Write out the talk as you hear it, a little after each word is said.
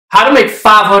How to make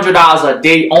 $500 a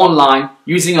day online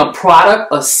using a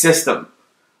product or system.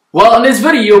 Well, in this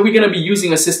video, we're going to be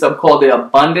using a system called the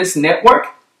Abundance Network.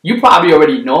 You probably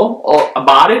already know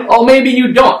about it, or maybe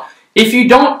you don't. If you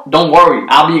don't worry.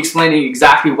 I'll be explaining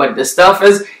exactly what this stuff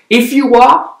is. If you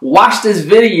are, watch this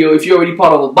video if you're already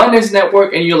part of Abundance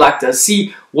Network and you'd like to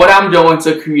see what I'm doing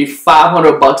to create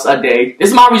 500 bucks a day. This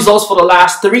is my results for the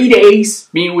last 3 days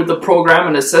being with the program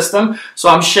and the system. So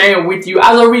I'm sharing with you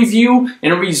as a review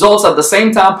and results at the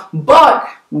same time. But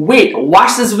wait,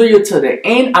 watch this video to the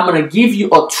end. I'm going to give you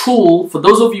a tool for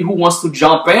those of you who wants to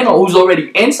jump in or who's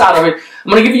already inside of it.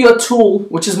 I'm going to give you a tool,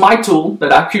 which is my tool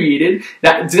that I created,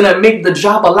 that's going to make the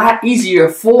job a lot easier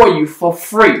for you for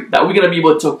free, that we're going to be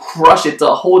able to crush it to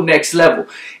a whole next level.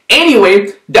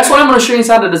 Anyway, that's what I'm going to show you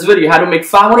inside of this video, how to make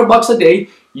 500 bucks a day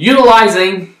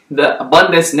utilizing the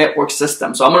Abundance Network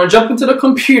system. So I'm going to jump into the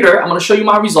computer, I'm going to show you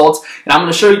my results, and I'm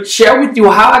going to share with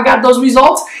you how I got those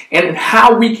results and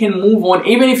how we can move on.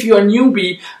 Even if you're a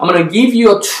newbie, I'm going to give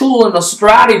you a tool and a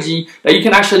strategy that you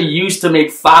can actually use to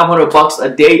make 500 bucks a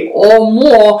day or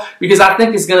more, because I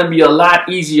think it's going to be a lot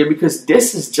easier, because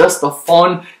this is just a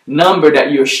fun number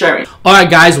that you're sharing. Alright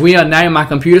guys, we are now in my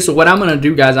computer. So what I'm going to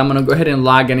do, guys, I'm going to go ahead and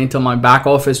log in into my back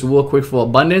office real quick for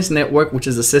Abundance Network, which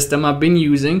is a system I've been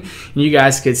using. And you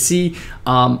guys could see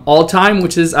all time,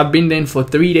 which is I've been there for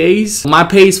 3 days. My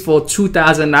pay is for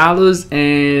 $2,000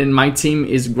 and my team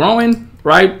is growing.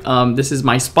 Right, this is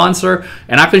my sponsor,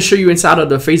 and I can show you inside of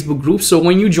the Facebook group. So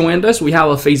when you joined us, we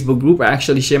have a Facebook group. I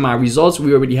actually share my results.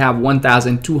 We already have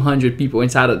 1,200 people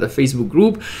inside of the Facebook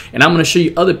group, and I'm going to show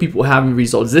you other people having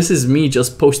results. This is me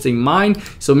just posting mine.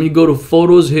 So when you go to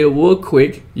photos here real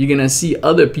quick, you're gonna see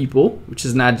other people, which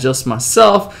is not just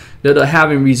myself, that are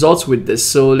having results with this.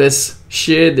 So let's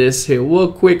share this here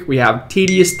real quick. We have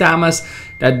Tedious Thomas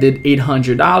that did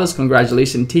 $800.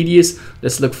 Congratulations, Tedious.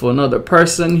 Let's look for another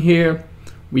person here.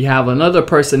 We have another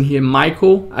person here,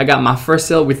 Michael. I got my first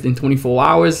sale within 24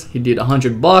 hours. He did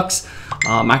 100 bucks.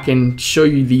 I can show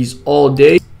you these all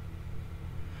day.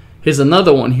 Here's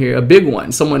another one here, a big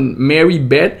one. Someone, Mary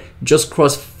Beth, just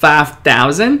crossed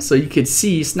 5,000. So you could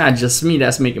see it's not just me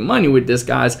that's making money with this,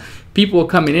 guys. People are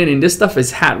coming in, and this stuff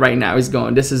is hot right now. It's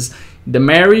going. This is the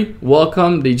Mary,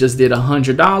 welcome. They just did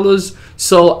 $100.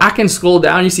 So I can scroll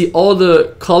down. You see all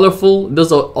the colorful,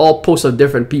 those are all posts of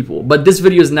different people. But this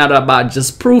video is not about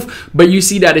just proof, but you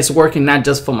see that it's working not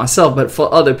just for myself, but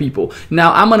for other people.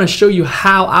 Now I'm going to show you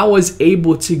how I was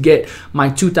able to get my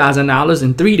 $2,000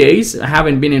 in 3 days. I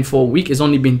haven't been in for a week. It's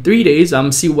only been 3 days. I'm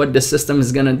going to see what the system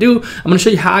is going to do. I'm going to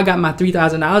show you how I got my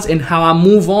 $3,000 and how I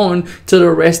move on to the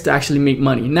rest to actually make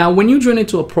money. Now, when you join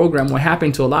into a program, what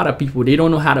happened to a lot of people, they don't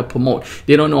know how to promote.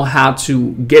 They don't know how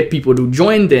to get people to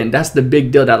join them. That's the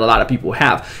big deal that a lot of people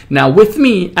have. Now with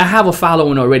me, I have a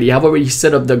following already. I've already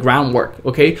set up the groundwork.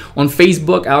 Okay, on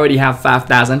Facebook, I already have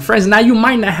 5,000 friends. Now you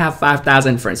might not have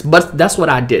 5,000 friends, but that's what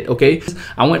I did. Okay,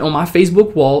 I went on my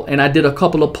Facebook wall and I did a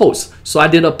couple of posts. So I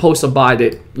did a post about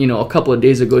it, you know, a couple of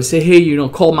days ago. Say, hey, you know,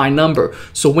 call my number.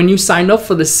 So when you sign up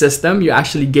for the system, you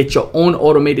actually get your own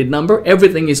automated number.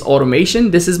 Everything is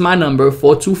automation. This is my number,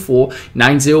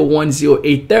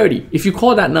 424-901-0830. If you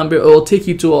call that number, it will take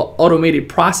you to an automated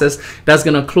process that's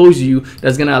going to close you,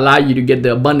 that's going to allow you to get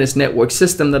the Abundance Network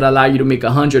system that allow you to make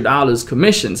 $100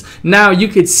 commissions. Now you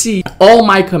could see all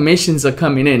my commissions are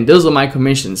coming in. Those are my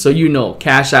commissions. So you know,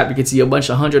 Cash App, you can see a bunch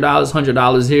of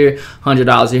 $100 here,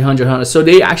 $100 here, $100. So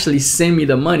they actually send me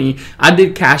the money. I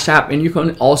did Cash App, and you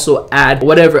can also add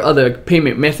whatever other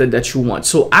payment method that you want.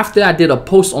 So after I did a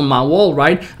post on my wall,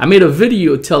 right, I made a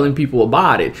video telling people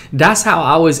about it. That's how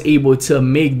I was able to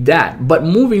make that. But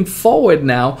moving forward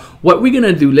now, what we're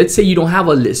gonna do, let's say you don't have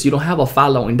a list, you don't have a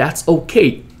following, that's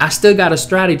okay. I still got a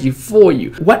strategy for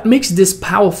you. What makes this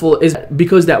powerful is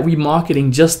because that we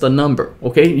marketing just a number,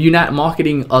 okay? You're not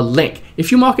marketing a link.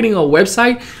 If you're marketing a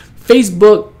website,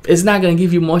 Facebook is not gonna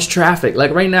give you much traffic.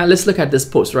 Like right now, let's look at this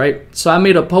post, right? So I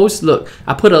made a post, look,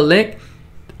 I put a link.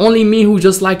 Only me who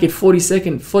just like it 46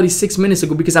 minutes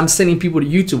ago, because I'm sending people to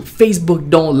YouTube.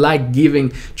 Facebook don't like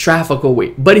giving traffic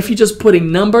away. But if you're just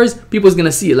putting numbers, people's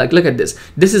gonna see it. Like, look at this.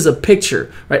 This is a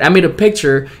picture, right? I made a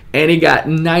picture and it got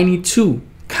 92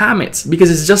 comments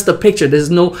because it's just a picture. There's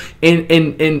no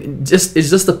it's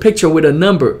just a picture with a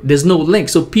number. There's no link.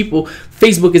 So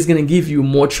Facebook is gonna give you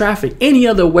more traffic. Any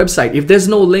other website, if there's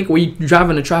no link where you're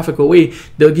driving the traffic away,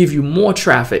 they'll give you more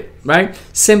traffic, right?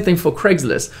 Same thing for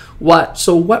Craigslist.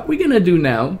 So what we're gonna do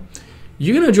now,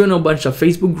 you're gonna join a bunch of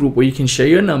Facebook group where you can share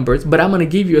your numbers, but I'm gonna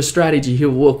give you a strategy here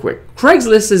real quick.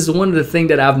 Craigslist is one of the things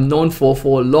that I've known for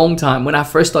a long time. When I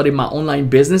first started my online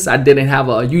business, I didn't have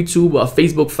a YouTube or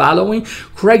Facebook following.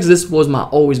 Craigslist was my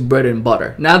always bread and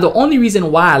butter. Now, the only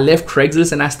reason why I left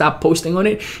Craigslist and I stopped posting on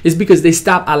it is because they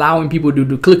stopped allowing people to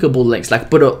do clickable links, like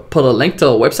put a link to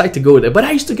a website to go there. But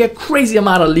I used to get crazy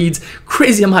amount of leads,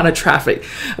 crazy amount of traffic.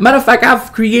 Matter of fact,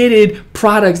 I've created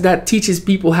products that teaches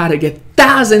people how to get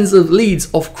thousands of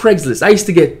leads off Craigslist. I used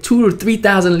to get 2,000 to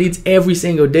 3,000 leads every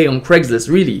single day on Craigslist,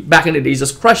 really, back in the days,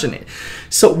 just crushing it.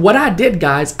 So what I did,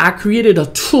 guys, I created a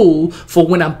tool for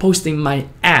when I'm posting my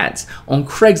ads on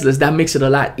Craigslist that makes it a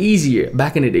lot easier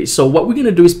back in the day. So what we're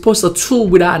gonna do is post a tool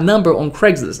with our number on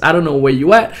Craigslist. I don't know where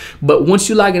you at, but once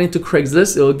you log into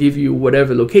Craigslist, it'll give you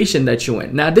whatever location that you're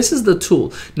in. Now, this is the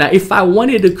tool. Now, if I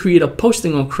wanted to create a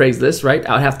posting on Craigslist, right,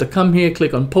 I'd have to come here,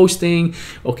 click on posting.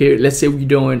 Okay, let's say we're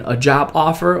doing a job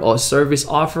offer or service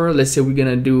offer. Let's say we're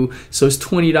gonna do, so it's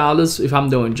 $20 if I'm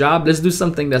doing job. Let's do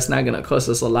something that's not gonna cost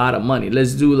us a lot of money.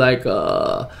 Let's do like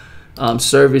a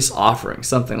service offering,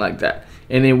 something like that.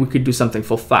 And then we could do something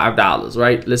for $5,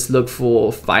 right? Let's look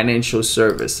for financial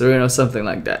service, or something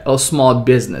like that, or small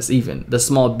business. Even the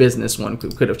small business one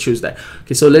could have choose that.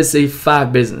 Okay, so let's say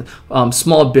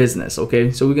small business.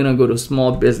 Okay, so we're gonna go to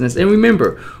small business, and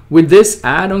remember, with this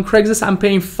ad on Craigslist, I'm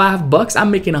paying $5. I'm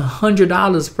making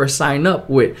 $100 per sign up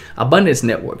with Abundance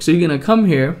Network. So you're gonna come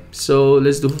here. So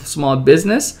let's do small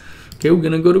business. Okay, we're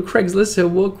gonna go to Craigslist here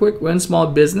real quick. We're in small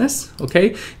business.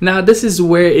 Okay, now this is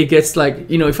where it gets like,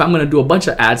 if I'm gonna do a bunch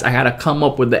of ads, I gotta come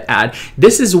up with the ad.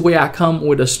 This is where I come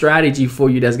with a strategy for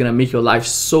you that's gonna make your life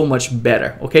so much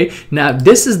better. Okay, now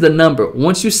this is the number.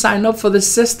 Once you sign up for the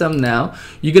system, now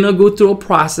you're gonna go through a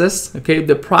process. Okay,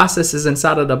 the process is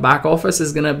inside of the back office.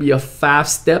 Is gonna be a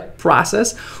 5-step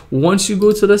process. Once you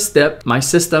go to the step, my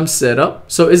system set up.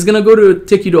 So it's gonna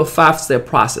take you to a 5-step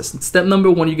process. Step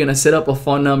number 1, you're gonna set up a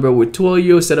phone number with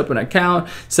Twilio, set up an account,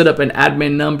 set up an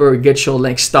admin number, get your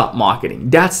link, start marketing.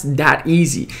 That's that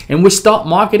easy. And with start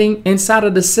marketing inside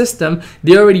of the system,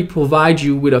 they already provide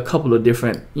you with a couple of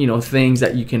different, things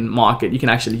that you can market. You can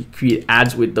actually create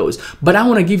ads with those. But I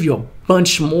want to give you a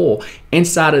bunch more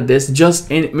inside of this,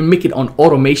 and make it on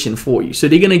automation for you. So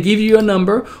they're gonna give you a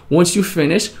number once you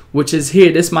finish, which is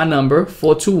here. This is my number,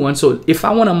 421. So if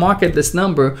I want to market this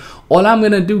number, all I'm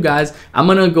gonna do, guys, I'm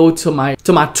gonna go to my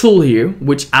tool here,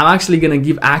 which I'm actually gonna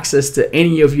give access to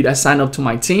any of you that sign up to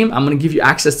my team. I'm gonna give you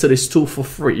access to this tool for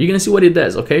free. You're gonna see what it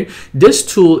does. Okay, this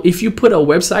tool, if you put a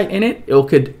website in it, it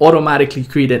could automatically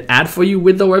create an ad for you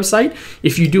with the website.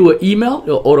 If you do an email,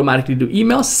 it'll automatically do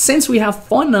email. Since we have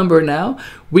phone number now,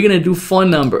 we're gonna do phone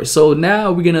number. So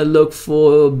now we're gonna look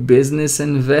for business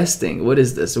investing. What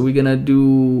is this? So we're gonna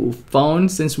do phone.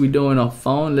 Since we're doing a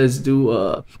phone, let's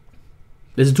do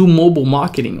mobile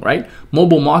marketing, right?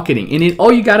 Mobile marketing. And then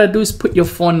all you gotta do is put your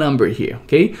phone number here.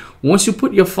 Okay, once you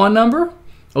put your phone number,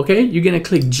 okay, you're gonna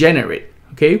click generate.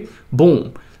 Okay,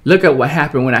 boom. Look at what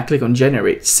happened when I click on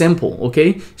generate. Simple.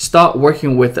 Okay, start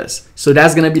working with us. So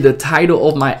that's gonna be the title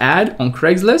of my ad on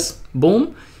Craigslist.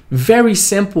 Boom. Very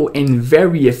simple and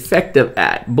very effective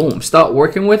ad. Boom, start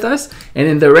working with us. And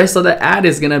then the rest of the ad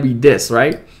is gonna be this,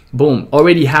 right? Boom,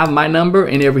 already have my number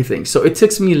and everything. So it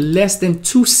takes me less than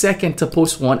 2 seconds to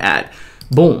post one ad.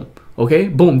 Boom, okay,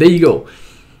 boom, there you go.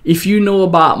 If you know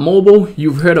about mobile,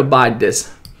 you've heard about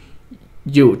this.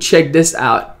 You check this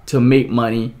out to make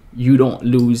money. You don't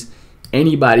lose.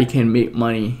 Anybody can make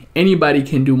money. Anybody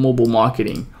can do mobile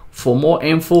marketing. For more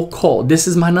info, call. This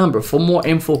is my number. For more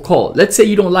info, call. Let's say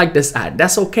you don't like this ad.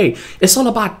 That's okay. It's all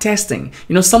about testing.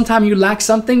 Sometimes you like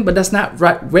something, but that's not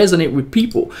resonate with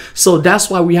people. So that's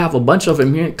why we have a bunch of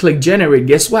them here. Click generate.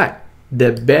 Guess what?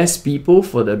 The best people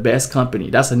for the best company.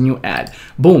 That's a new ad.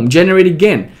 Boom. Generate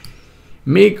again.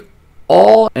 Make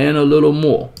all and a little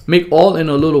more. Make all and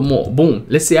a little more. Boom.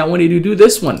 Let's say I wanted to do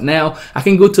this one. Now I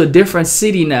can go to a different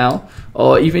city now,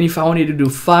 or even if I wanted to do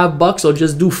 $5 or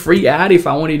just do free ad. If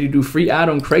I wanted to do free ad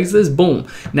on Craigslist, boom.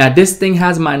 Now this thing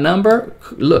has my number.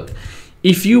 Look,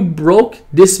 if you broke,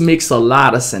 this makes a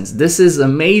lot of sense. This is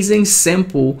amazing,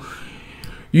 simple.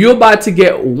 You're about to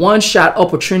get one-shot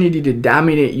opportunity to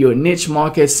dominate your niche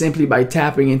market simply by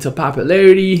tapping into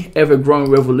popularity,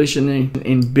 ever-growing revolution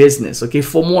in business. Okay,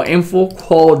 for more info,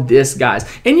 call this, guys.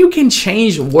 And you can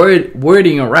change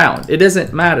wording around. It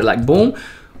doesn't matter. Like, boom,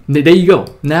 There you go.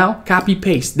 Now copy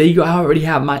paste. There you go. I already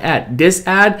have my ad. This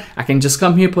ad, I can just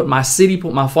come here, put my city,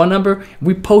 put my phone number,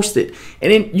 we post it.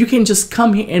 And then you can just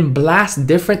come here and blast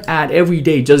different ad every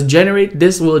day. Just generate.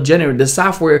 This will generate, the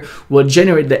software will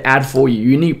generate the ad for you.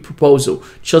 Unique proposal.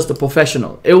 Trust the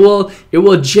professional. It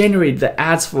will generate the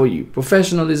ads for you.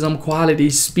 Professionalism, quality,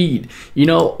 speed. You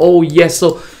know, oh yes.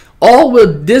 So all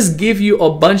will this give you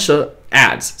a bunch of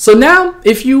ads. So now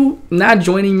if you not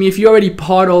joining me, if you're already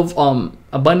part of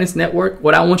Abundance Network,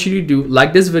 what I want you to do,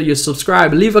 like this video,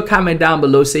 subscribe, leave a comment down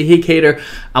below, say, hey Cater,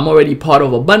 I'm already part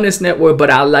of Abundance Network, but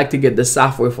I'd like to get the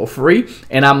software for free,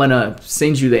 and I'm gonna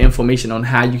send you the information on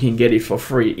how you can get it for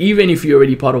free, even if you're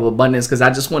already part of Abundance, because I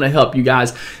just want to help you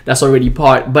guys that's already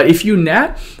part. But if you're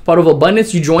not part of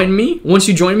Abundance, you join me. Once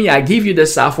you join me, I give you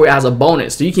this software as a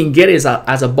bonus, so you can get it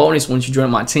as a bonus once you join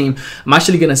my team. I'm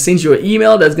actually gonna send you an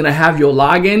email that's gonna have your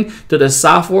login to the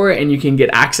software, and you can get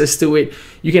access to it.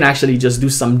 You can actually just do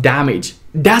some damage.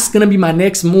 That's gonna be my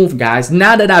next move, guys.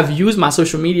 Now that I've used my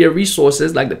social media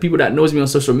resources, like the people that knows me on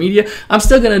social media, I'm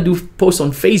still gonna do posts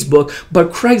on Facebook,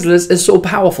 but Craigslist is so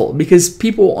powerful because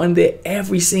people are on there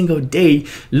every single day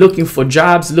looking for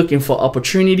jobs, looking for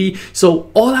opportunity. So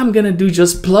all I'm gonna do,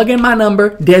 just plug in my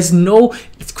number. There's no,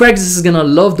 Craigslist is gonna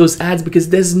love those ads because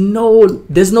there's no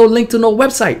link to no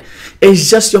website. It's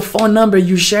just your phone number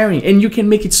you're sharing, and you can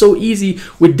make it so easy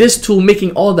with this tool,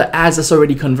 making all the ads that's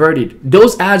already converted.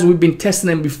 Those ads we've been testing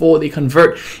them before they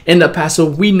convert in the past, so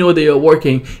we know they are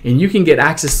working, and you can get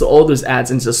access to all those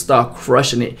ads and just start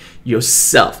crushing it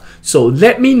yourself. So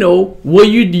let me know, will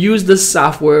you use the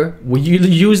software? Will you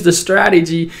use the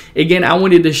strategy? Again, I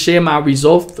wanted to share my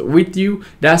results with you.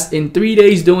 That's in 3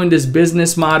 days doing this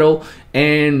business model,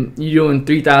 and you're doing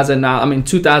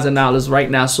 $2,000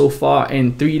 right now so far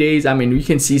in 3 days. I mean, you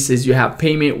can see says you have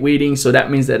payment waiting, so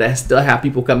that means that I still have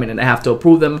people coming and I have to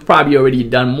approve them. Probably already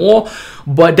done more,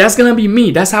 but that's gonna be me.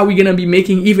 That's how we're gonna be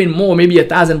making even more, maybe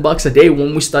 $1,000 a day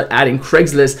when we start adding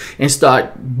Craigslist and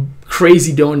start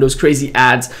crazy doing those crazy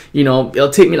ads. You know, it'll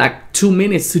take me like 2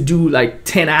 minutes to do like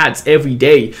 10 ads every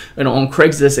day, you know, on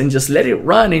Craigslist, and just let it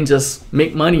run and just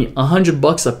make money.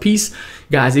 $100 a piece,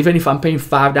 guys. Even if I'm paying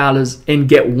 $5 and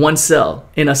get one sale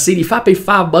in a city, if I pay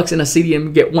 $5 in a city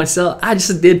and get one sale, I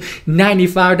just did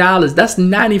 $95. That's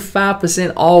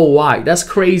 95% ROI. That's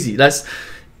crazy.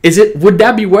 Would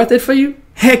that be worth it for you?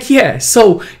 Heck yeah.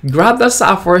 So grab the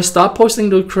software, start posting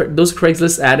those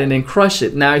Craigslist ads, and then crush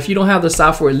it. Now, if you don't have the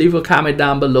software, leave a comment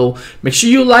down below. Make sure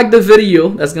you like the video.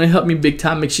 That's going to help me big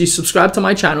time. Make sure you subscribe to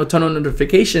my channel, turn on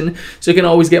notification so you can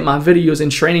always get my videos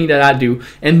and training that I do.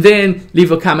 And then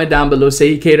leave a comment down below.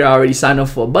 Say, hey, Cater, I already signed up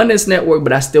for Abundance Network,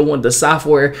 but I still want the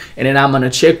software. And then I'm going to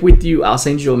check with you. I'll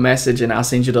send you a message and I'll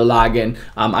send you the login.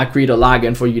 I create a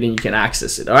login for you, then you can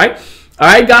access it. All right. All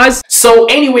right, guys. So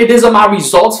anyway, these are my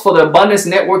results for the Abundance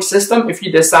Network system. If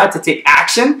you decide to take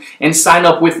action and sign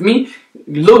up with me,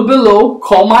 look below,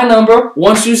 call my number.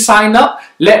 Once you sign up,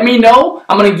 let me know.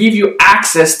 I'm going to give you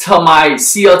access to my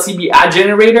CLTV ad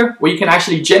generator, where you can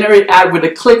actually generate ad with a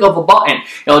click of a button.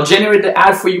 It'll generate the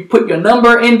ad for you, put your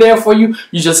number in there for you.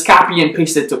 You just copy and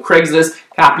paste it to Craigslist,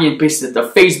 copy and paste it to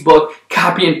Facebook,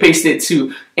 copy and paste it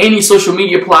to any social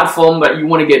media platform that you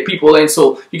want to get people in.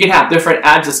 So you can have different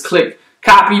ads. Just click,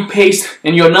 copy, paste,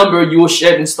 and your number, you will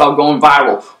share it and start going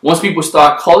viral. Once people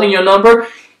start calling your number,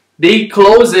 they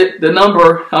close it, the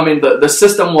number, the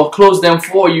system will close them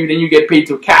for you. Then you get paid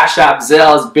through Cash App,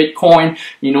 Zelle, Bitcoin,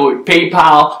 you know,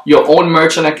 PayPal, your own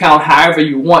merchant account, however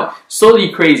you want.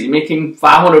 Solely crazy, making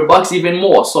 $500, even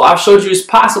more. So I've showed you it's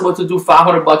possible to do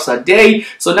 $500 a day.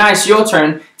 So now it's your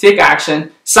turn. Take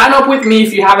action. Sign up with me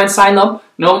if you haven't signed up.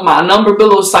 No, my number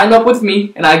below, sign up with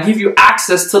me, and I give you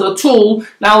access to the tool.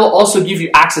 Now I'll also give you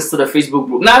access to the Facebook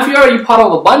group. Now, if you're already part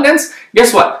of Abundance,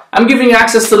 guess what? I'm giving you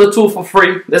access to the tool for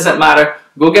free. Doesn't matter.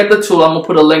 Go get the tool. I'm going to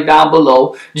put a link down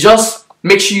below. Just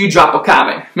make sure you drop a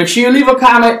comment. Make sure you leave a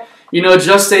comment. You know,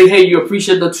 just say, hey, you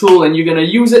appreciate the tool and you're going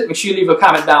to use it. Make sure you leave a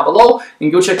comment down below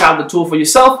and go check out the tool for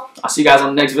yourself. I'll see you guys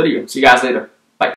on the next video. See you guys later.